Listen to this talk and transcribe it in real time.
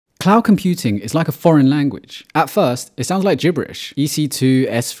Cloud computing is like a foreign language. At first, it sounds like gibberish, EC2,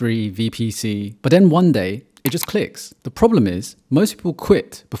 S3, VPC, but then one day, it just clicks. The problem is, most people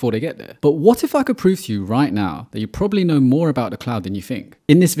quit before they get there. But what if I could prove to you right now that you probably know more about the cloud than you think?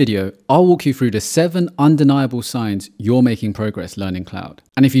 In this video, I'll walk you through the 7 undeniable signs you're making progress learning cloud.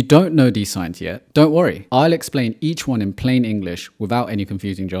 And if you don't know these signs yet, don't worry. I'll explain each one in plain English without any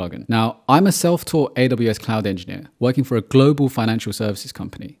confusing jargon. Now, I'm a self-taught AWS cloud engineer working for a global financial services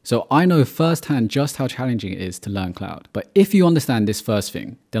company. So I know firsthand just how challenging it is to learn cloud. But if you understand this first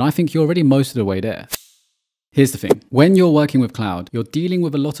thing, then I think you're already most of the way there. Here's the thing. When you're working with cloud, you're dealing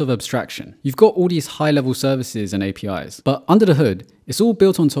with a lot of abstraction. You've got all these high-level services and APIs, but under the hood, it's all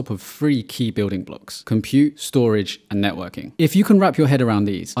built on top of 3 key building blocks: compute, storage, and networking. If you can wrap your head around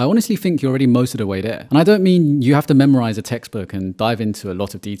these, I honestly think you're already most of the way there. And I don't mean you have to memorize a textbook and dive into a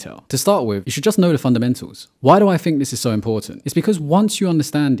lot of detail. To start with, you should just know the fundamentals. Why do I think this is so important? It's because once you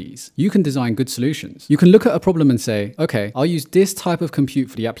understand these, you can design good solutions. You can look at a problem and say, okay, I'll use this type of compute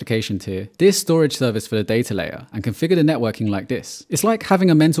for the application tier, this storage service for the data layer, and configure the networking like this. It's like having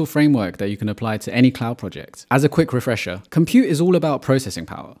a mental framework that you can apply to any cloud project. As a quick refresher, compute is all about processing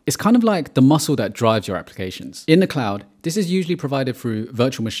power. It's kind of like the muscle that drives your applications. In the cloud, this is usually provided through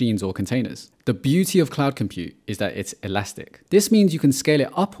virtual machines or containers. The beauty of cloud compute is that it's elastic. This means you can scale it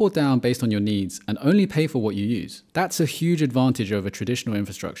up or down based on your needs and only pay for what you use. That's a huge advantage over traditional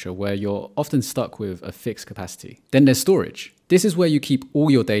infrastructure where you're often stuck with a fixed capacity. Then there's storage. This is where you keep all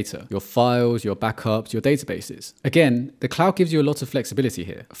your data, your files, your backups, your databases. Again, the cloud gives you a lot of flexibility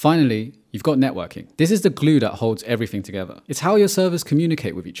here. Finally, you've got networking. This is the glue that holds everything together. It's how your servers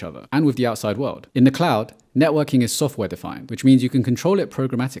communicate with each other and with the outside world. In the cloud, networking is software defined, which means you can control it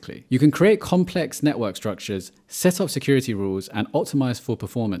programmatically. You can create complex network structures, set up security rules, and optimize for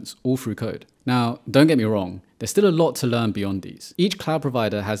performance all through code. Now, don't get me wrong, there's still a lot to learn beyond these. Each cloud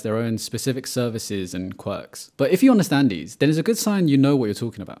provider has their own specific services and quirks. But if you understand these, then it's a good sign you know what you're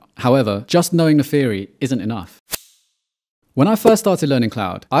talking about. However, just knowing the theory isn't enough. When I first started learning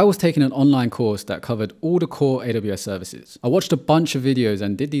cloud, I was taking an online course that covered all the core AWS services. I watched a bunch of videos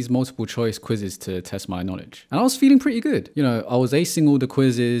and did these multiple choice quizzes to test my knowledge. And I was feeling pretty good. You know, I was acing all the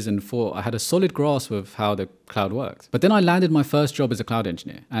quizzes and thought I had a solid grasp of how the cloud worked. But then I landed my first job as a cloud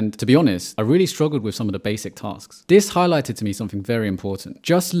engineer. And to be honest, I really struggled with some of the basic tasks. This highlighted to me something very important.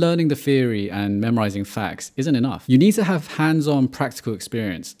 Just learning the theory and memorizing facts isn't enough. You need to have hands-on practical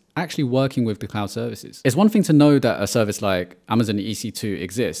experience actually working with the cloud services. It's one thing to know that a service like Amazon EC2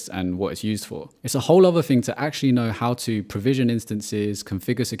 exists and what it's used for. It's a whole other thing to actually know how to provision instances,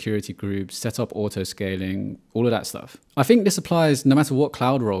 configure security groups, set up auto scaling, all of that stuff. I think this applies no matter what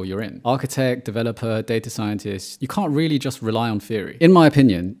cloud role you're in. Architect, developer, data scientist, you can't really just rely on theory. In my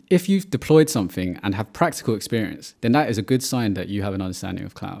opinion, if you've deployed something and have practical experience, then that is a good sign that you have an understanding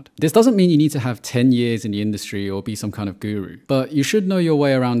of cloud. This doesn't mean you need to have 10 years in the industry or be some kind of guru, but you should know your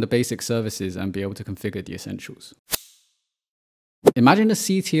way around the basic services and be able to configure the essentials. Imagine the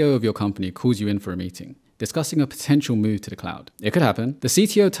CTO of your company calls you in for a meeting, discussing a potential move to the cloud. It could happen. The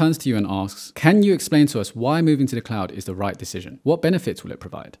CTO turns to you and asks, can you explain to us why moving to the cloud is the right decision? What benefits will it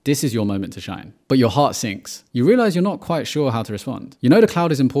provide? This is your moment to shine. But your heart sinks. You realize you're not quite sure how to respond. You know the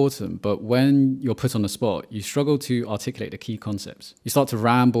cloud is important, but when you're put on the spot, you struggle to articulate the key concepts. You start to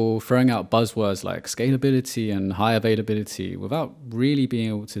ramble, throwing out buzzwords like scalability and high availability without really being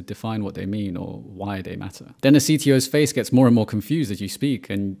able to define what they mean or why they matter. Then the CTO's face gets more and more confused as you speak,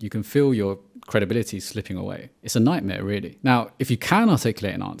 and you can feel your credibility slipping away. It's a nightmare, really. Now, if you can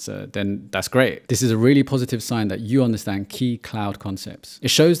articulate an answer, then that's great. This is a really positive sign that you understand key cloud concepts.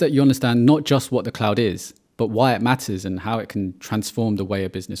 It shows that you understand not just what the cloud is, but why it matters and how it can transform the way a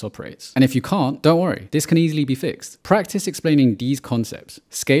business operates. And if you can't, don't worry, this can easily be fixed. Practice explaining these concepts: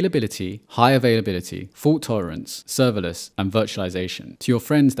 scalability, high availability, fault tolerance, serverless, and virtualization to your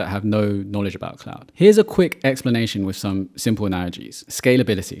friends that have no knowledge about cloud. Here's a quick explanation with some simple analogies.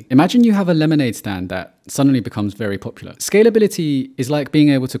 Scalability. Imagine you have a lemonade stand that suddenly becomes very popular. Scalability is like being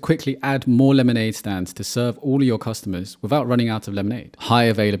able to quickly add more lemonade stands to serve all of your customers without running out of lemonade. High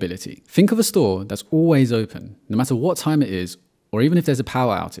availability. Think of a store that's always open, no matter what time it is, or even if there's a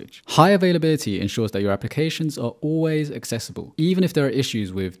power outage. High availability ensures that your applications are always accessible, even if there are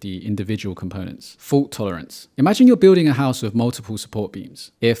issues with the individual components. Fault tolerance. Imagine you're building a house with multiple support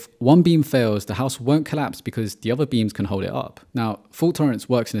beams. If one beam fails, the house won't collapse because the other beams can hold it up. Now, fault tolerance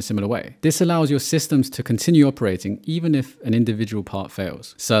works in a similar way. This allows your systems to continue operating even if an individual part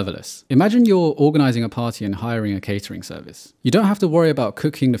fails. Serverless. Imagine you're organizing a party and hiring a catering service. You don't have to worry about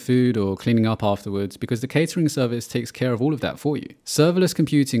cooking the food or cleaning up afterwards because the catering service takes care of all of that for you. you. Serverless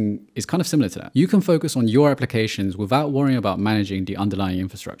computing is kind of similar to that. You can focus on your applications without worrying about managing the underlying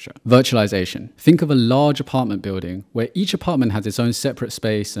infrastructure. Virtualization. Think of a large apartment building where each apartment has its own separate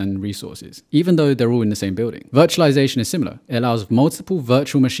space and resources, even though they're all in the same building. Virtualization is similar. It allows multiple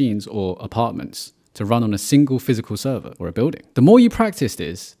virtual machines or apartments to run on a single physical server or a building. The more you practice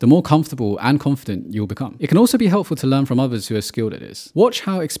this, the more comfortable and confident you'll become. It can also be helpful to learn from others who are skilled at this. Watch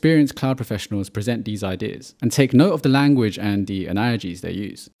how experienced cloud professionals present these ideas and take note of the language and the analogies they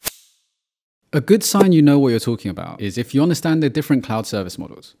use. A good sign you know what you're talking about is if you understand the different cloud service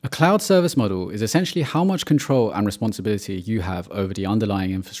models. A cloud service model is essentially how much control and responsibility you have over the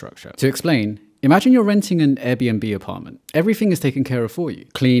underlying infrastructure. To explain, imagine you're renting an Airbnb apartment. Everything is taken care of for you.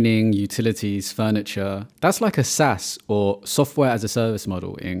 Cleaning, utilities, furniture. That's like a SaaS or software as a service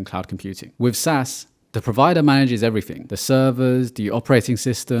model in cloud computing. With SaaS, the provider manages everything. The servers, the operating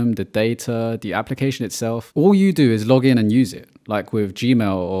system, the data, the application itself. All you do is log in and use it, like with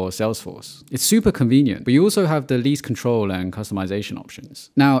Gmail or Salesforce. It's super convenient, but you also have the least control and customization options.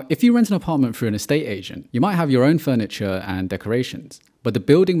 Now, if you rent an apartment through an estate agent, you might have your own furniture and decorations, but the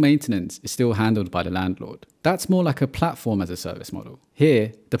building maintenance is still handled by the landlord. That's more like a platform as a service model.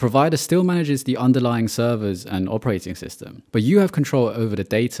 Here, the provider still manages the underlying servers and operating system, but you have control over the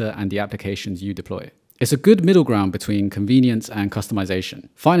data and the applications you deploy. It's a good middle ground between convenience and customization.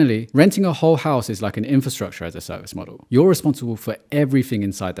 Finally, renting a whole house is like an infrastructure as a service model. You're responsible for everything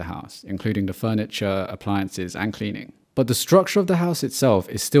inside the house, including the furniture, appliances, and cleaning. But the structure of the house itself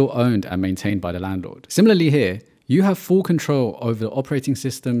is still owned and maintained by the landlord. Similarly here, you have full control over the operating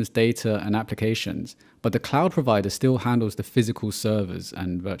systems, data, and applications, but the cloud provider still handles the physical servers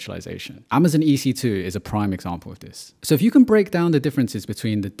and virtualization. Amazon EC2 is a prime example of this. So if you can break down the differences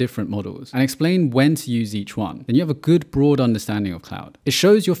between the different models and explain when to use each one, then you have a good broad understanding of cloud. It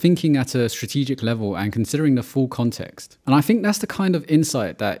shows you're thinking at a strategic level and considering the full context. And I think that's the kind of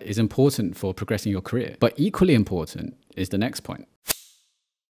insight that is important for progressing your career. But equally important is the next point.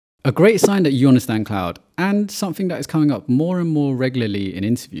 A great sign that you understand cloud, and something that is coming up more and more regularly in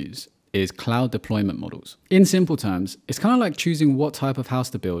interviews, is cloud deployment models. In simple terms, it's kind of like choosing what type of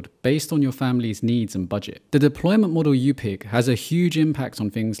house to build based on your family's needs and budget. The deployment model you pick has a huge impact on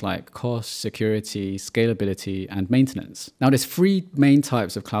things like cost, security, scalability, and maintenance. Now, there's three main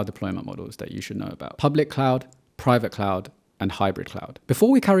types of cloud deployment models that you should know about: public cloud, private cloud, and hybrid cloud.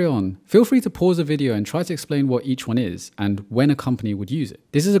 Before we carry on, feel free to pause the video and try to explain what each one is and when a company would use it.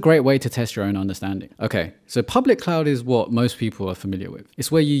 This is a great way to test your own understanding. Okay, so public cloud is what most people are familiar with.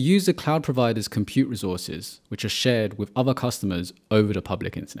 It's where you use the cloud provider's compute resources, which are shared with other customers over the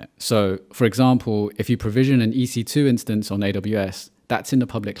public internet. So, for example, if you provision an EC2 instance on AWS, that's in the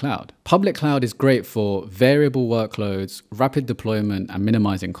public cloud. Public cloud is great for variable workloads, rapid deployment, and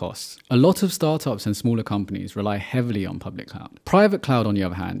minimizing costs. A lot of startups and smaller companies rely heavily on public cloud. Private cloud, on the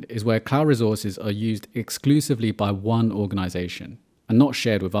other hand, is where cloud resources are used exclusively by one organization and not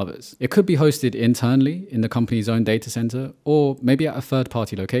shared with others. It could be hosted internally in the company's own data center, or maybe at a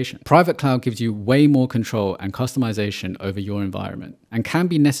third-party location. Private cloud gives you way more control and customization over your environment, and can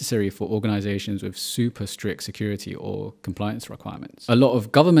be necessary for organizations with super strict security or compliance requirements. A lot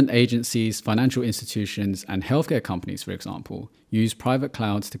of government agencies, financial institutions, and healthcare companies, for example, use private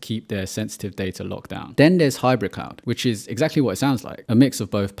clouds to keep their sensitive data locked down. Then there's hybrid cloud, which is exactly what it sounds like, a mix of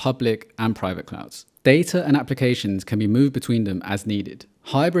both public and private clouds. Data and applications can be moved between them as needed.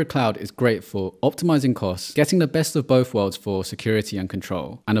 Hybrid cloud is great for optimizing costs, getting the best of both worlds for security and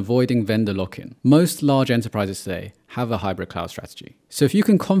control, and avoiding vendor lock-in. Most large enterprises today have a hybrid cloud strategy. So if you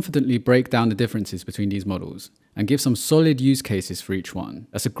can confidently break down the differences between these models and give some solid use cases for each one,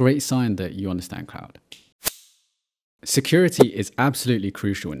 that's a great sign that you understand cloud. Security is absolutely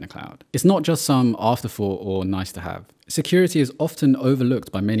crucial in the cloud. It's not just some afterthought or nice to have. Security is often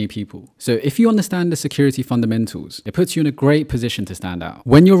overlooked by many people. So if you understand the security fundamentals, it puts you in a great position to stand out.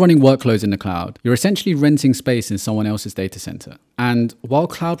 When you're running workloads in the cloud, you're essentially renting space in someone else's data center. And while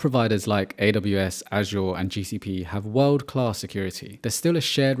cloud providers like AWS, Azure, and GCP have world-class security, there's still a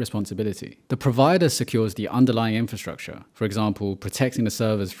shared responsibility. The provider secures the underlying infrastructure, for example, protecting the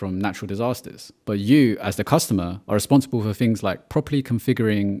servers from natural disasters. But you, as the customer, are responsible for things like properly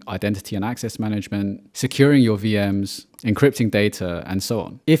configuring identity and access management, securing your VMs, encrypting data, and so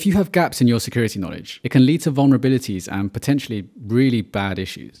on. If you have gaps in your security knowledge, it can lead to vulnerabilities and potentially really bad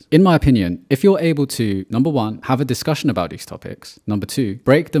issues. In my opinion, if you're able to, number one, have a discussion about these topics, number two,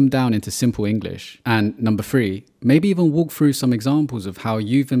 break them down into simple English, and number three, maybe even walk through some examples of how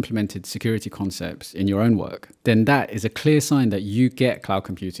you've implemented security concepts in your own work, then that is a clear sign that you get cloud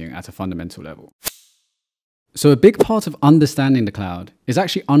computing at a fundamental level. So a big part of understanding the cloud is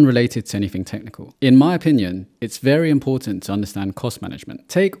actually unrelated to anything technical. In my opinion, it's very important to understand cost management.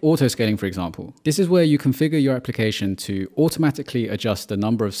 Take autoscaling, for example. This is where you configure your application to automatically adjust the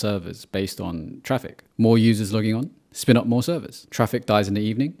number of servers based on traffic. More users logging on, spin up more servers. Traffic dies in the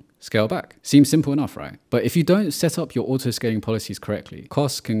evening, scale back. Seems simple enough, right? But if you don't set up your auto-scaling policies correctly,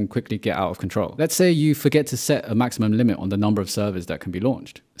 costs can quickly get out of control. Let's say you forget to set a maximum limit on the number of servers that can be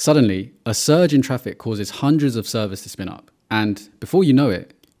launched. Suddenly, a surge in traffic causes hundreds of servers to spin up. And before you know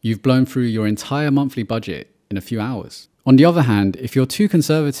it, you've blown through your entire monthly budget in a few hours. On the other hand, if you're too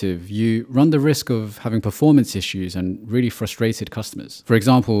conservative, you run the risk of having performance issues and really frustrated customers. For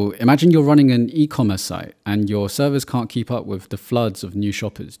example, imagine you're running an e-commerce site and your servers can't keep up with the floods of new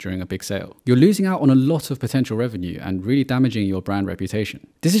shoppers during a big sale. You're losing out on a lot of potential revenue and really damaging your brand reputation.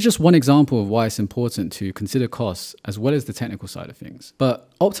 This is just one example of why it's important to consider costs as well as the technical side of things.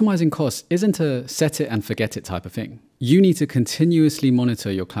 But optimizing costs isn't a set it and forget it type of thing. You need to continuously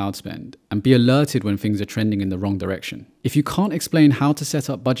monitor your cloud spend and be alerted when things are trending in the wrong direction. If you can't explain how to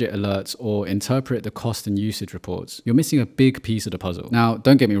set up budget alerts or interpret the cost and usage reports, you're missing a big piece of the puzzle. Now,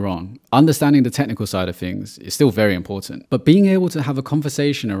 don't get me wrong, understanding the technical side of things is still very important, but being able to have a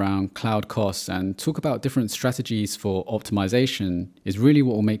conversation around cloud costs and talk about different strategies for optimization is really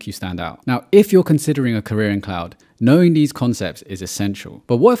what will make you stand out. Now, if you're considering a career in cloud, knowing these concepts is essential.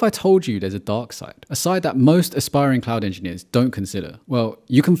 But what if I told you there's a dark side? A side that most aspiring cloud engineers don't consider? Well,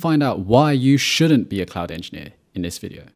 you can find out why you shouldn't be a cloud engineer in this video.